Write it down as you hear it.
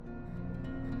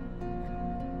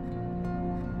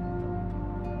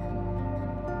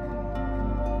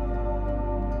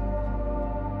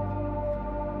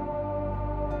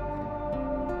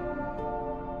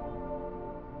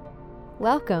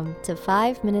Welcome to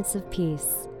 5 Minutes of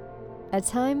Peace, a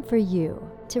time for you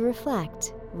to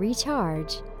reflect,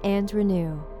 recharge, and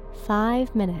renew.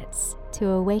 5 minutes to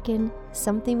awaken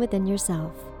something within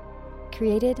yourself.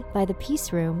 Created by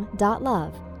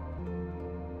thepeaceroom.love.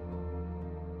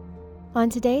 On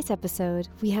today's episode,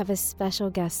 we have a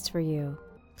special guest for you.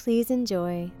 Please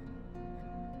enjoy.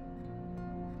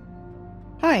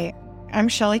 Hi, I'm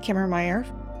Chellie Kammermeyer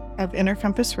of Inner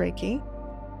Compass Reiki.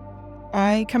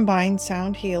 I combine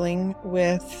sound healing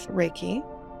with Reiki.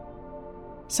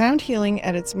 Sound healing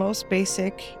at its most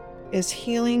basic is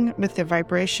healing with the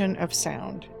vibration of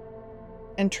sound.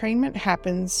 Entrainment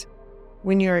happens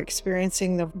when you're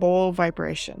experiencing the bowl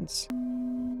vibrations.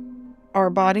 Our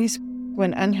bodies,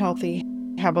 when unhealthy,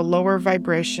 have a lower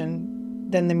vibration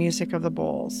than the music of the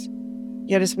bowls.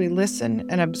 Yet as we listen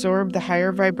and absorb the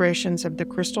higher vibrations of the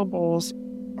crystal bowls,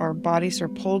 our bodies are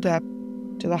pulled up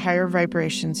to the higher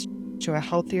vibrations, to a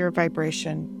healthier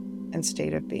vibration and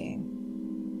state of being.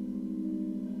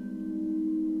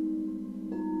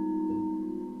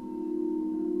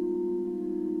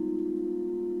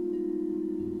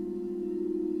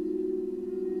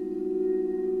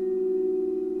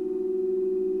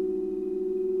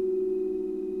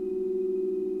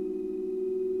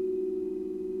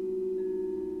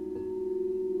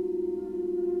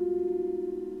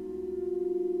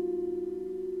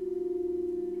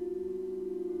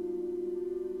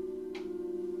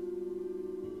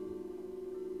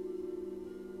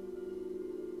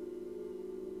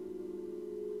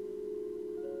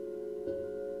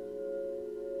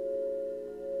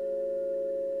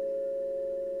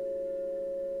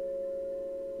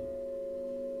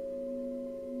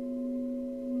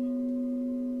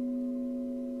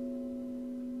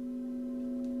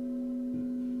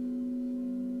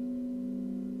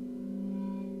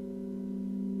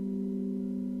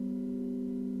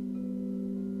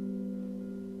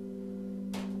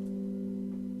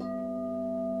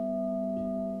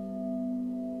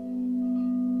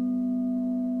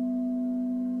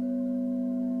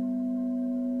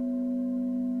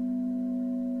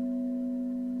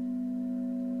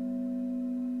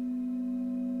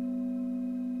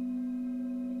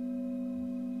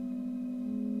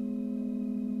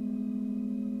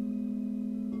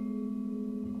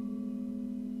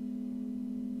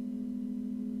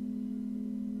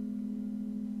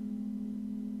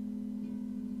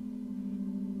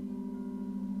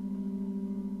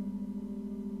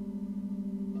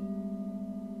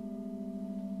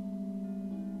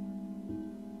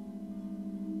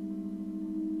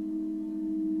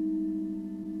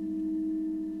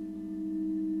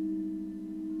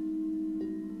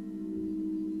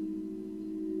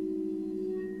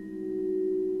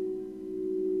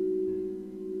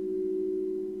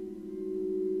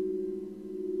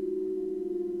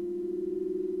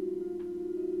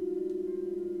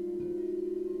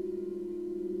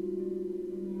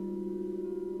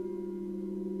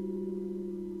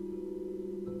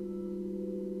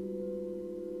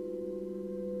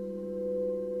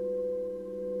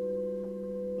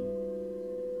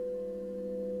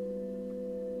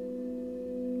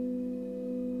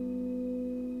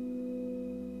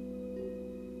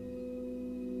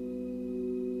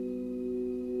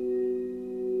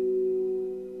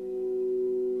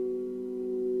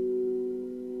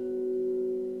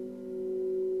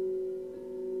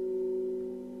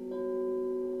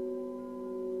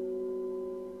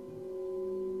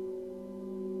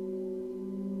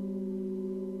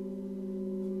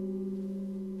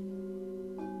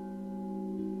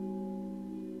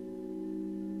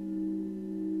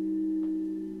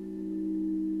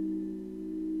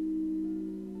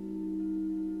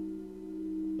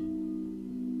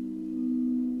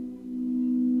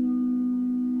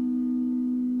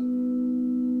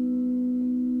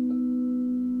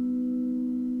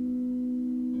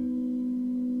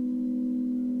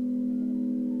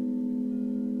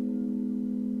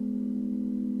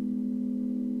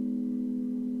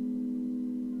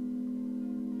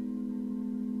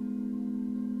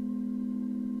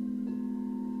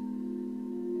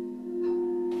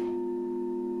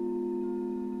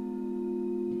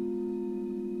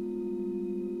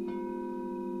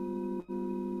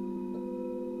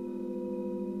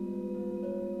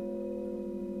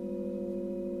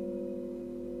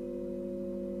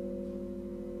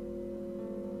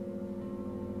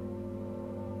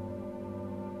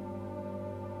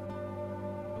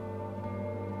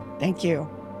 Thank you.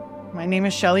 My name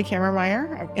is Chellie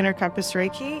Kammermeyer of Inner Compass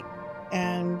Reiki,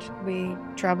 and we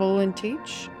travel and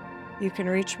teach. You can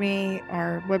reach me.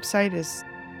 Our website is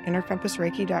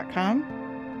innercompassreiki.com.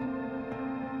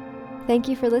 Thank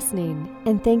you for listening,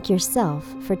 and thank yourself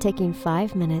for taking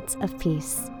 5 minutes of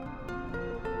peace.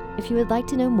 If you would like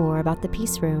to know more about the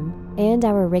Peace Room and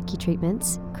our Reiki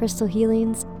treatments, crystal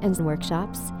healings, and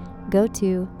workshops, go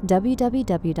to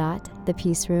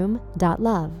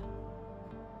www.thepeaceroom.love.